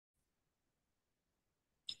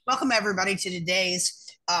Welcome, everybody, to today's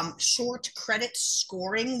short credit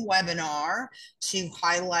scoring webinar to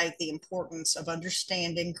highlight the importance of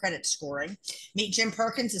understanding credit scoring. Meet Jim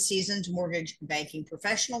Perkins, a seasoned mortgage banking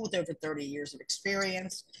professional with over 30 years of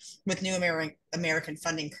experience with New American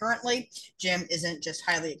Funding currently. Jim isn't just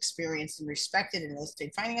highly experienced and respected in real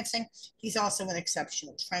estate financing, he's also an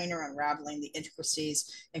exceptional trainer unraveling the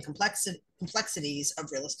intricacies and complexities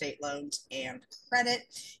of real estate loans and credit.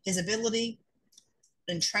 His ability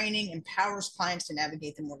and training empowers clients to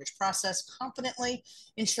navigate the mortgage process confidently,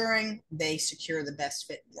 ensuring they secure the best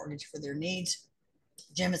fit mortgage for their needs.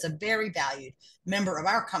 Jim is a very valued member of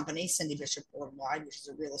our company, Cindy Bishop Worldwide, which is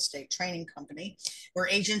a real estate training company, where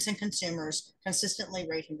agents and consumers consistently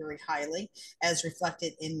rate him very highly, as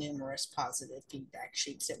reflected in numerous positive feedback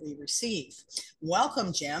sheets that we receive.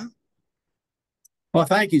 Welcome, Jim. Well,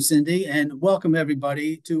 thank you, Cindy, and welcome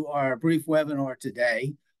everybody to our brief webinar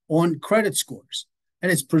today on credit scores.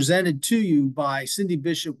 And it's presented to you by Cindy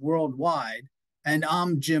Bishop Worldwide, and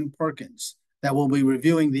I'm Jim Perkins, that will be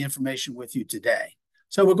reviewing the information with you today.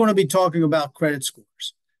 So we're going to be talking about credit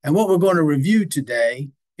scores. And what we're going to review today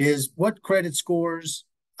is what credit scores,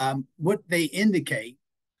 what they indicate.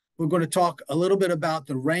 We're going to talk a little bit about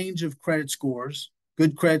the range of credit scores,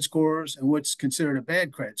 good credit scores, and what's considered a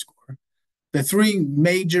bad credit score. The three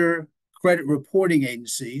major credit reporting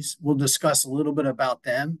agencies, we'll discuss a little bit about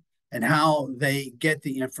them and how they get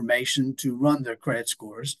the information to run their credit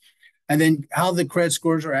scores, and then how the credit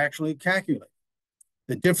scores are actually calculated.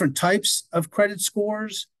 The different types of credit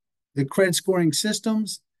scores, the credit scoring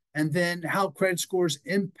systems, and then how credit scores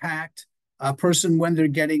impact a person when they're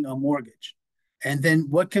getting a mortgage. And then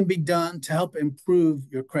what can be done to help improve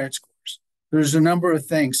your credit scores. There's a number of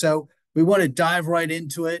things. So we want to dive right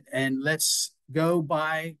into it, and let's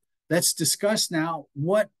discuss now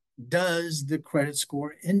what does the credit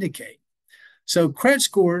score indicate. So credit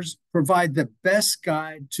scores provide the best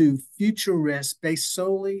guide to future risk based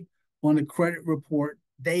solely on the credit report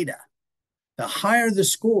data. The higher the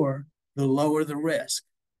score, the lower the risk.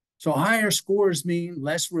 So higher scores mean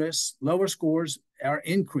less risk, lower scores are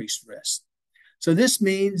increased risk. So this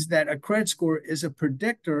means that a credit score is a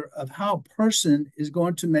predictor of how a person is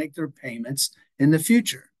going to make their payments in the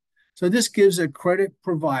future. So this gives a credit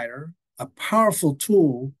provider a powerful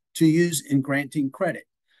tool to use in granting credit.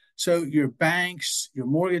 So your banks, your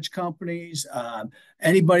mortgage companies,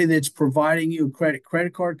 anybody that's providing you credit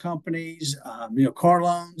card companies, car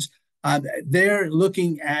loans, they're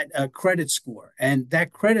looking at a credit score. And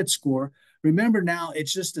that credit score, remember now,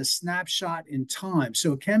 it's just a snapshot in time.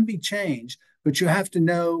 So it can be changed, but you have to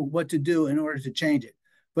know what to do in order to change it.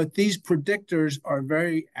 But these predictors are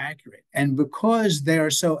very accurate. And because they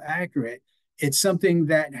are so accurate, it's something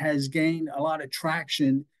that has gained a lot of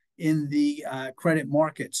traction in the credit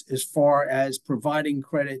markets as far as providing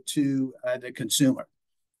credit to the consumer.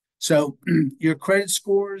 So your credit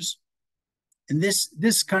scores, and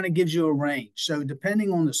this kind of gives you a range. So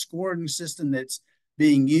depending on the scoring system that's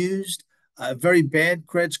being used, a very bad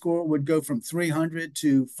credit score would go from 300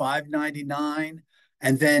 to 599.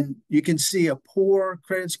 And then you can see a poor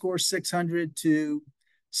credit score, 600 to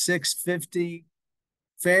 650,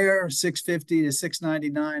 fair, 650 to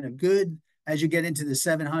 699, a good, as you get into the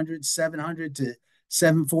 700 to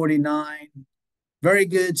 749, very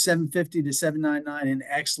good, 750 to 799, and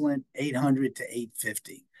excellent, 800 to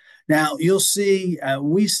 850. Now, you'll see,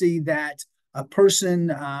 we see that a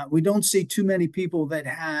person, we don't see too many people that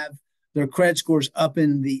have their credit scores up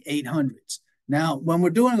in the 800s. Now, when we're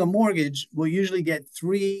doing a mortgage, we'll usually get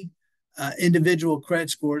three individual credit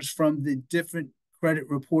scores from the different credit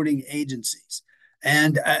reporting agencies.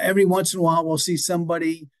 And every once in a while, we'll see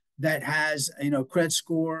somebody that has, credit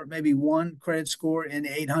score, maybe one credit score in the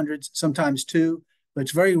 800s, sometimes two, but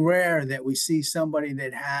it's very rare that we see somebody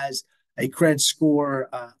that has a credit score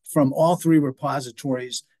from all three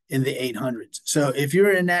repositories in the 800s. So if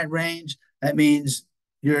you're in that range, that means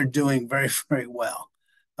you're doing very, very well.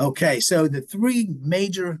 Okay, so the three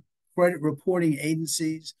major credit reporting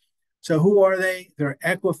agencies, so who are they? They're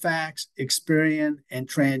Equifax, Experian, and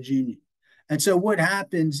TransUnion. And so what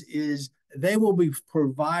happens is they will be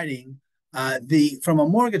providing from a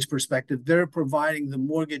mortgage perspective, they're providing the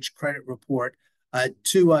mortgage credit report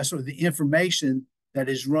to us, or the information that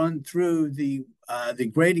is run through the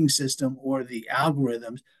grading system or the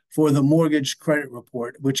algorithms for the mortgage credit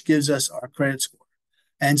report, which gives us our credit score.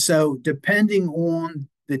 And so depending on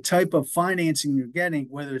the type of financing you're getting,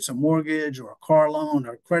 whether it's a mortgage or a car loan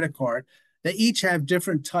or a credit card, they each have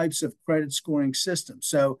different types of credit scoring systems.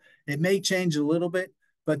 So it may change a little bit,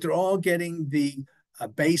 but they're all getting the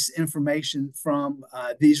base information from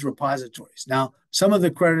these repositories. Now, some of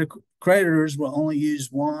the creditors will only use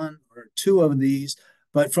one or two of these,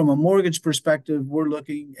 but from a mortgage perspective, we're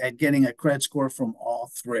looking at getting a credit score from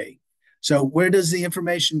all three. So where does the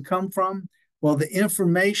information come from? Well, the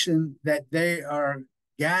information that they are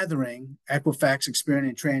gathering, Equifax, Experian,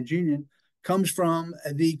 and TransUnion, comes from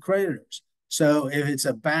the creditors. So if it's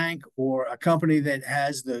a bank or a company that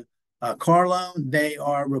has the car loan, they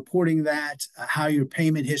are reporting that how your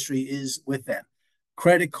payment history is with them.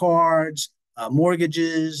 Credit cards,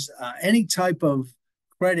 mortgages, any type of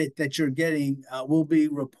credit that you're getting will be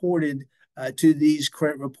reported to these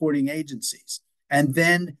credit reporting agencies. And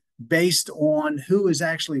then based on who is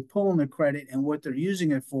actually pulling the credit and what they're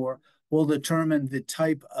using it for, will determine the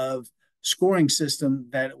type of scoring system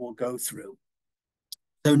that it will go through.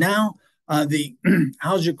 So now the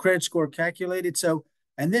how's your credit score calculated? So,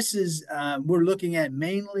 and this is, we're looking at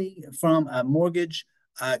mainly from a mortgage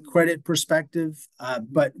credit perspective,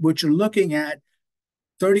 but what you're looking at,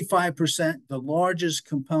 35%, the largest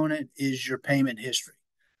component is your payment history.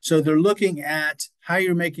 So they're looking at how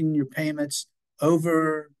you're making your payments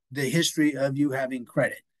over the history of you having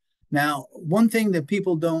credit. Now, one thing that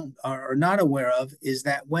people are not aware of is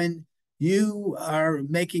that when you are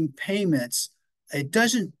making payments, it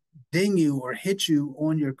doesn't ding you or hit you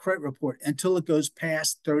on your credit report until it goes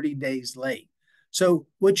past 30 days late. So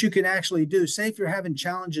what you can actually do, say if you're having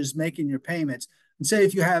challenges making your payments, and say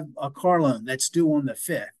if you have a car loan that's due on the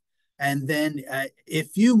 5th, and then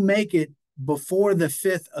if you make it before the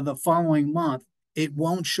 5th of the following month, it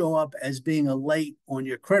won't show up as being a late on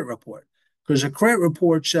your credit report, because a credit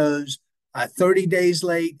report shows 30 days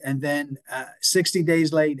late, and then 60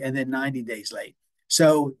 days late, and then 90 days late.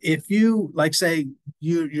 So if you, like say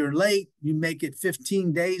you're late, you make it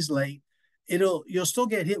 15 days late, you'll still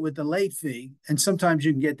get hit with the late fee, and sometimes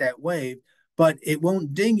you can get that waived, but it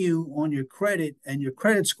won't ding you on your credit and your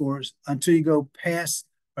credit scores until you go past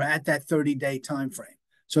or at that 30-day time frame.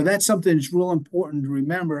 So that's something that's real important to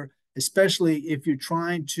remember, especially if you're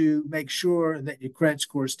trying to make sure that your credit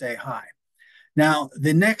scores stay high. Now,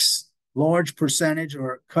 the next large percentage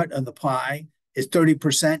or cut of the pie is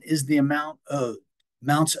 30% is the amounts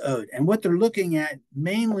owed. And what they're looking at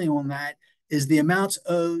mainly on that is the amounts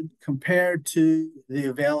owed compared to the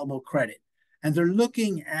available credit. And they're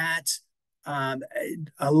looking at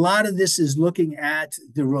a lot of this is looking at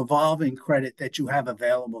the revolving credit that you have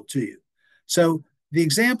available to you. So the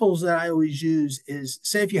examples that I always use is,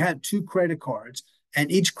 say if you have two credit cards,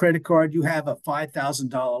 and each credit card you have a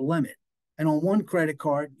 $5,000 limit. And on one credit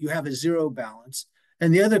card, you have a zero balance.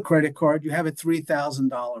 And the other credit card, you have a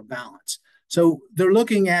 $3,000 balance. So they're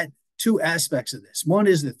looking at two aspects of this. One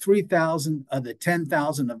is the 3,000 of the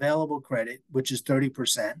 10,000 available credit, which is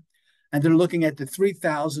 30%. And they're looking at the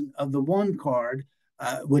 3,000 of the one card,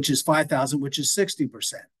 which is 5,000, which is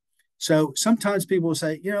 60%. So sometimes people will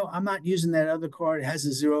say, I'm not using that other card. It has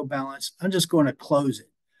a zero balance. I'm just going to close it.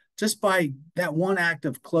 Just by that one act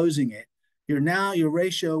of closing it, your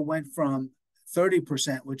ratio went from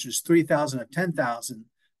 30%, which is 3,000 of 10,000,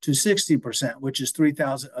 to 60%, which is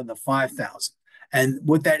 3,000 of the 5,000. And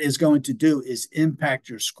what that is going to do is impact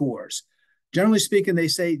your scores. Generally speaking, they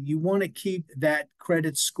say you want to keep that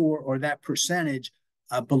credit score or that percentage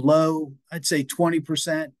below, I'd say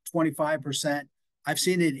 20%, 25%. I've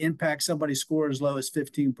seen it impact somebody's score as low as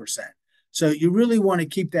 15%. So you really want to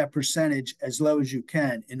keep that percentage as low as you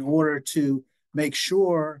can in order to make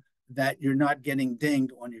sure that you're not getting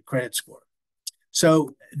dinged on your credit score.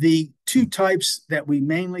 So the two types that we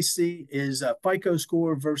mainly see is a FICO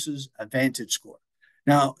score versus a Vantage score.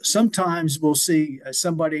 Now, sometimes we'll see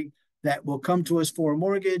somebody that will come to us for a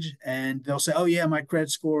mortgage and they'll say, oh yeah, my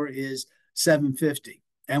credit score is 750.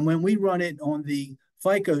 And when we run it on the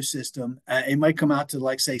FICO system, it might come out to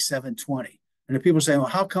like say 720. And the people say, well,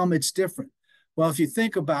 how come it's different? Well, if you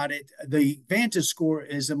think about it, the Vantage score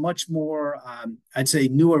is a much more, I'd say,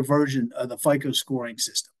 newer version of the FICO scoring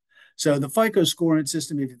system. So the FICO scoring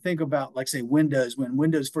system, if you think about, like, say, Windows, when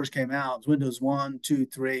Windows first came out, it was Windows 1, 2,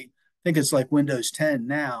 3. I think it's like Windows 10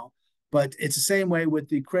 now, but it's the same way with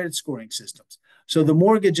the credit scoring systems. So the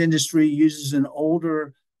mortgage industry uses an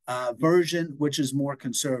older version, which is more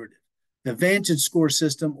conservative. The Vantage score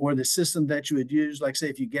system, or the system that you would use, like say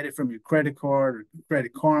if you get it from your credit card or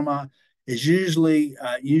Credit Karma, is usually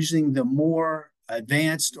using the more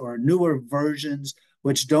advanced or newer versions,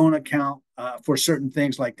 which don't account for certain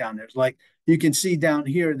things like down there. Like you can see down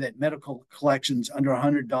here that medical collections under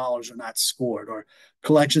 $100 are not scored, or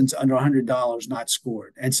collections under $100 not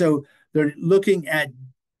scored. And so they're looking at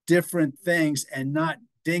different things and not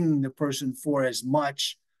dinging the person for as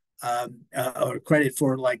much or credit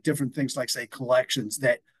for like different things like say collections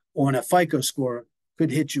that on a FICO score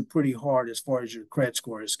could hit you pretty hard as far as your credit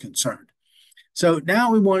score is concerned. So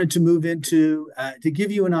now we wanted to move into to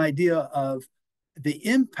give you an idea of the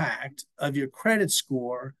impact of your credit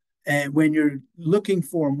score and when you're looking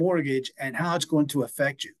for a mortgage and how it's going to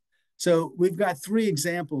affect you. So we've got three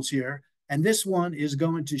examples here, and this one is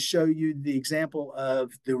going to show you the example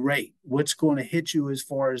of the rate, what's going to hit you as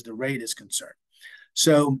far as the rate is concerned.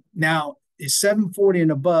 So now is 740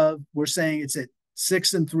 and above, we're saying it's at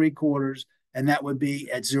 6.75, and that would be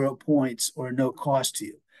at 0 points or no cost to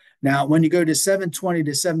you. Now, when you go to 720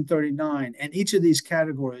 to 739, and each of these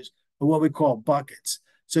categories are what we call buckets.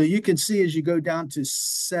 So you can see as you go down to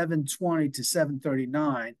 720 to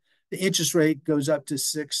 739, the interest rate goes up to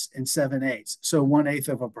 6 7/8, so 1/8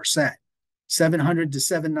 of a percent. 700 to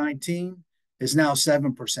 719 is now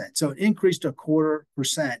 7%. So it increased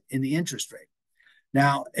 1/4% in the interest rate.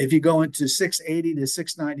 Now, if you go into 680 to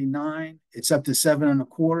 699, it's up to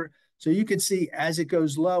 7.25. So you can see as it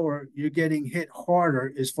goes lower, you're getting hit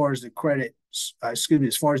harder as far as the credit, as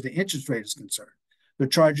far as the interest rate is concerned. They're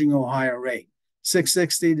charging you a higher rate.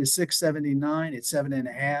 660 to 679, it's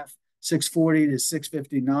 7.5. 640 to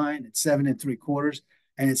 659, it's 7.75.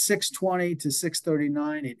 And it's 620 to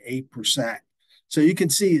 639 at 8%. So you can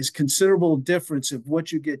see it's considerable difference of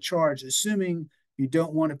what you get charged, assuming you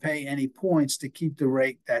don't want to pay any points to keep the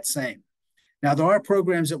rate that same. Now, there are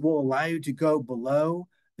programs that will allow you to go below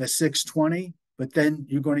the 620, but then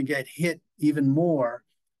you're going to get hit even more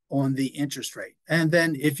on the interest rate. And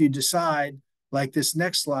then if you decide, like this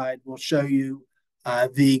next slide will show you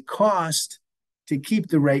the cost to keep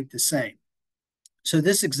the rate the same. So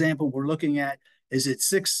this example we're looking at is at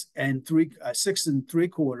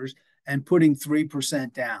 6.75 and putting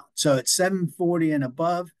 3% down. So at 740 and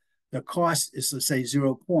above, the cost is, let's say,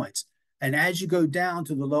 0 points. And as you go down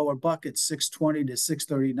to the lower buckets, 620 to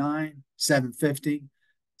 639, 750,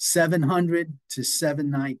 700 to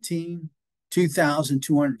 719,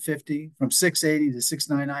 2,250, from 680 to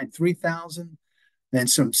 699, 3,000, then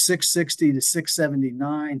from 660 to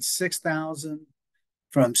 679, 6,000,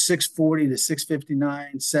 from 640 to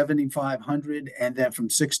 659, 7,500, and then from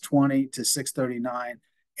 620 to 639,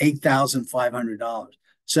 $8,500.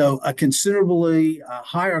 So a considerably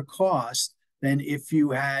higher cost than if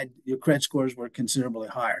you had your credit scores were considerably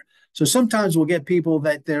higher. So sometimes we'll get people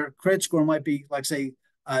that their credit score might be, like, say,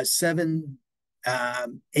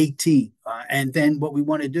 718. And then what we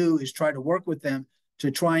want to do is try to work with them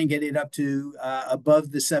to try and get it up to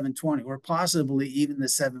above the 720 or possibly even the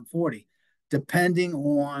 740, depending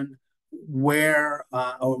on where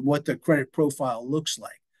or what the credit profile looks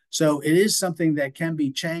like. So it is something that can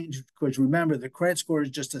be changed because remember, the credit score is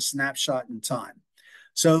just a snapshot in time.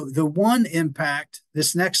 So the one impact,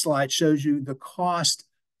 this next slide shows you the cost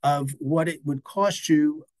of what it would cost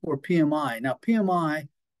you for PMI. Now, PMI,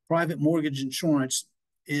 private mortgage insurance,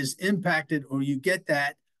 is impacted, or you get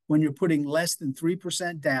that when you're putting less than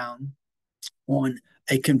 3% down on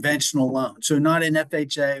a conventional loan. So not an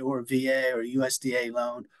FHA or VA or USDA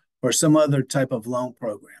loan or some other type of loan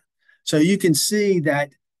program. So you can see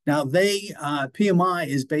that now PMI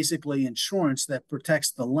is basically insurance that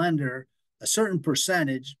protects the lender a certain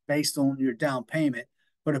percentage based on your down payment,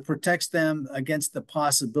 but it protects them against the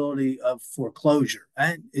possibility of foreclosure.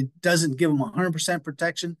 And it doesn't give them 100%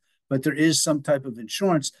 protection, but there is some type of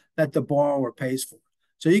insurance that the borrower pays for.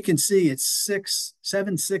 So you can see it's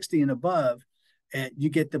 760 and above, and you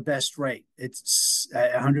get the best rate. It's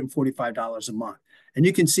 $145 a month. And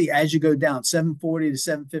you can see as you go down, 740 to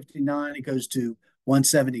 759, it goes to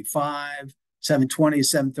 175, 720 to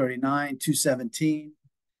 739, 217,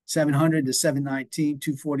 700 to 719,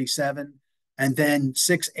 247, and then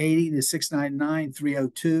 680 to 699,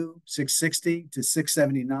 302, 660 to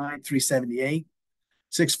 679, 378,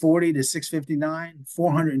 640 to 659,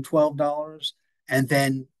 $412, and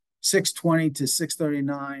then 620 to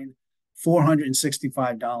 639,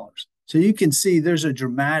 $465. So you can see there's a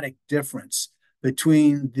dramatic difference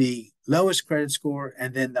between the lowest credit score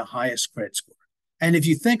and then the highest credit score. And if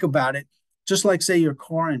you think about it, just like, say, your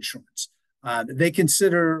car insurance, they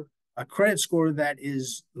consider a credit score that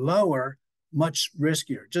is lower much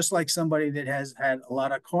riskier. Just like somebody that has had a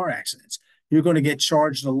lot of car accidents, you're going to get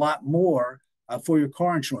charged a lot more for your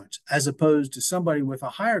car insurance, as opposed to somebody with a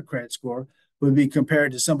higher credit score would be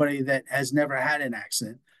compared to somebody that has never had an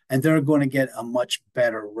accident, and they're going to get a much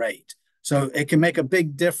better rate. So it can make a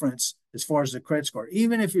big difference as far as the credit score.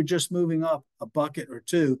 Even if you're just moving up a bucket or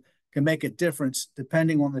two, can make a difference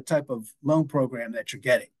depending on the type of loan program that you're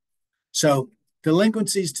getting. So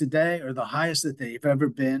delinquencies today are the highest that they've ever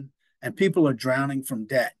been, and people are drowning from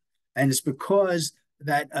debt. And it's because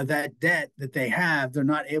that debt that they have, they're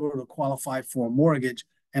not able to qualify for a mortgage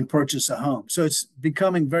and purchase a home. So it's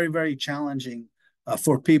becoming very, very challenging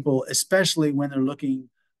for people, especially when they're looking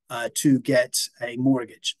to get a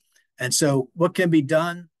mortgage. And so what can be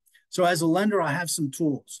done? So as a lender, I have some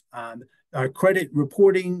tools. Our credit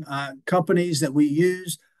reporting companies that we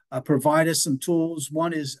use provide us some tools.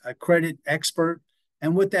 One is a credit expert.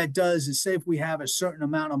 And what that does is say if we have a certain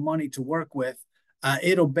amount of money to work with,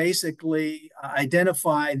 it'll basically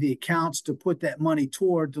identify the accounts to put that money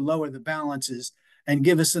toward to lower the balances and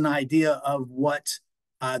give us an idea of what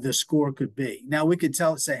the score could be. Now we could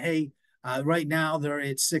say, hey, right now they're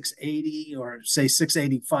at 680 or say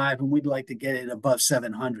 685, and we'd like to get it above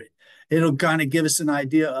 700. It'll kind of give us an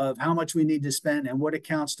idea of how much we need to spend and what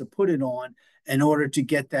accounts to put it on in order to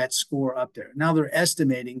get that score up there. Now they're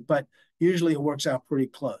estimating, but usually it works out pretty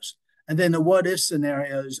close. And then the what if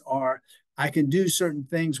scenarios are, I can do certain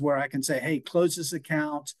things where I can say, hey, close this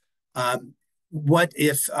account. What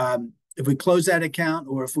if we close that account,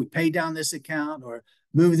 or if we pay down this account, or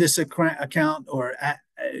move this account, or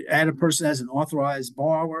add a person as an authorized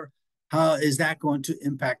borrower? How is that going to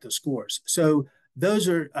impact the scores? So those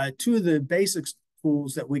are two of the basic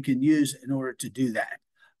tools that we can use in order to do that.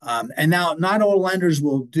 And now not all lenders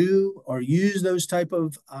will do or use those type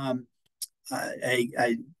of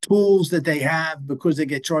tools that they have because they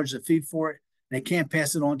get charged a fee for it. They can't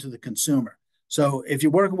pass it on to the consumer. So if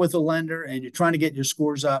you're working with a lender and you're trying to get your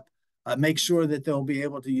scores up, make sure that they'll be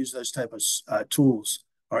able to use those type of tools,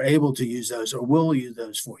 are able to use those, or will use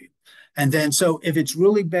those for you. And then, so if it's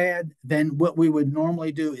really bad, then what we would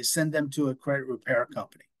normally do is send them to a credit repair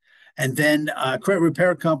company. And then a credit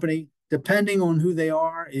repair company, depending on who they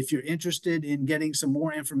are, if you're interested in getting some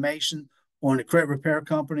more information on a credit repair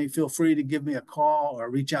company, feel free to give me a call or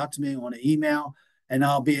reach out to me on an email, and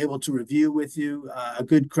I'll be able to review with you a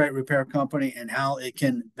good credit repair company and how it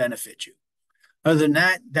can benefit you. Other than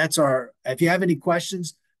that, if you have any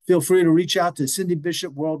questions, feel free to reach out to Cindy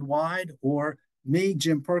Bishop Worldwide or me,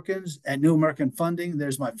 Jim Perkins, at New American Funding.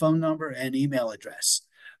 There's my phone number and email address.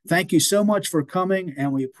 Thank you so much for coming,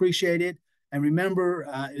 and we appreciate it. And remember,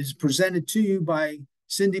 it is presented to you by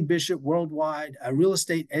Cindy Bishop Worldwide, a real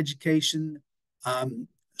estate education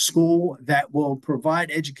school that will provide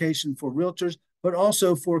education for realtors, but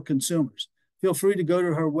also for consumers. Feel free to go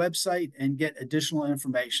to her website and get additional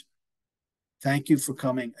information. Thank you for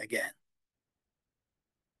coming again.